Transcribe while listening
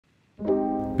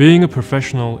Being a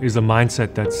professional is a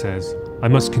mindset that says, I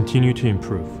must continue to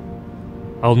improve.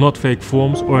 I'll not fake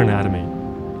forms or anatomy,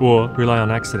 or rely on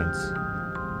accidents.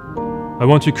 I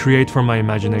want to create from my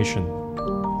imagination.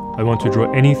 I want to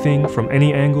draw anything from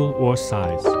any angle or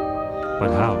size. But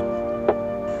how?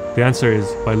 The answer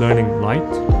is by learning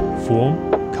light,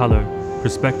 form, color,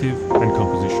 perspective, and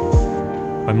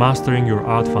composition. By mastering your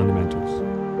art fundamentals.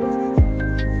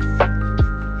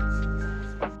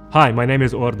 Hi, my name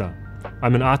is Orda.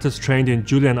 I'm an artist trained in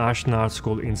Julian Ashton Art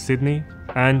School in Sydney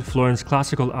and Florence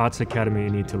Classical Arts Academy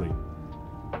in Italy.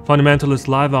 Fundamentalist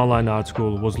Live Online Art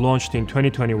School was launched in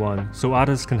 2021 so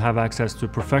artists can have access to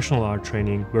professional art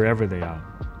training wherever they are.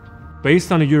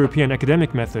 Based on a European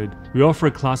academic method, we offer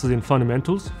classes in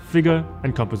fundamentals, figure,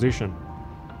 and composition.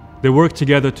 They work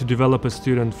together to develop a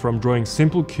student from drawing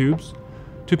simple cubes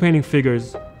to painting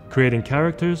figures, creating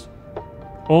characters,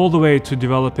 all the way to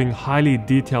developing highly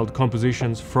detailed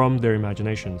compositions from their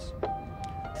imaginations.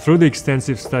 Through the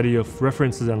extensive study of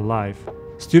references and life,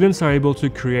 students are able to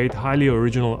create highly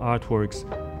original artworks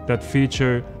that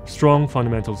feature strong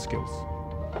fundamental skills.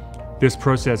 This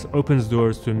process opens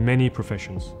doors to many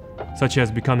professions, such as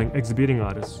becoming exhibiting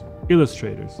artists,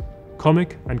 illustrators,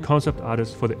 comic and concept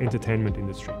artists for the entertainment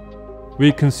industry.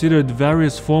 We considered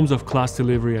various forms of class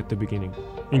delivery at the beginning,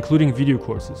 including video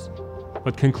courses,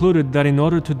 but concluded that in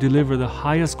order to deliver the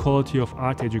highest quality of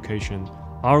art education,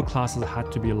 our classes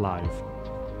had to be live,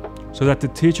 so that the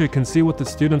teacher can see what the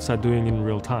students are doing in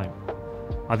real time.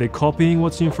 Are they copying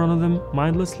what's in front of them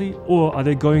mindlessly, or are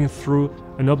they going through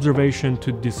an observation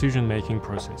to decision-making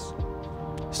process?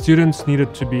 Students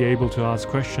needed to be able to ask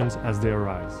questions as they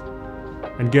arise,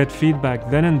 and get feedback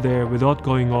then and there without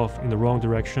going off in the wrong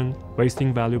direction,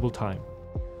 wasting valuable time.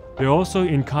 They are also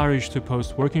encouraged to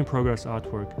post work-in-progress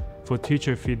artwork for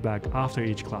teacher feedback after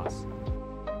each class.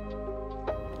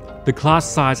 The class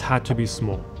size had to be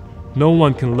small. No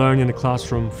one can learn in a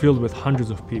classroom filled with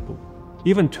hundreds of people.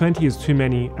 Even 20 is too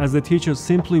many, as the teachers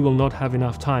simply will not have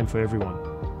enough time for everyone.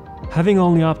 Having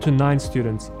only up to 9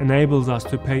 students enables us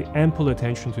to pay ample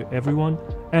attention to everyone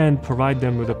and provide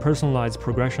them with a personalized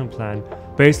progression plan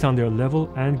based on their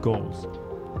level and goals,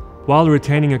 while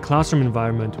retaining a classroom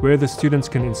environment where the students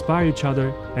can inspire each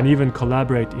other and even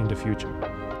collaborate in the future.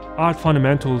 Art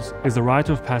Fundamentals is a rite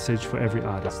of passage for every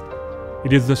artist.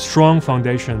 It is the strong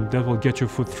foundation that will get your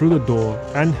foot through the door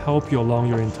and help you along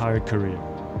your entire career.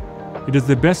 It is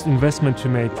the best investment to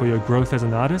make for your growth as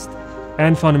an artist,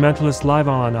 and Fundamentalist Live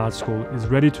Online Art School is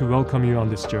ready to welcome you on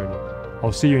this journey.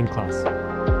 I'll see you in class.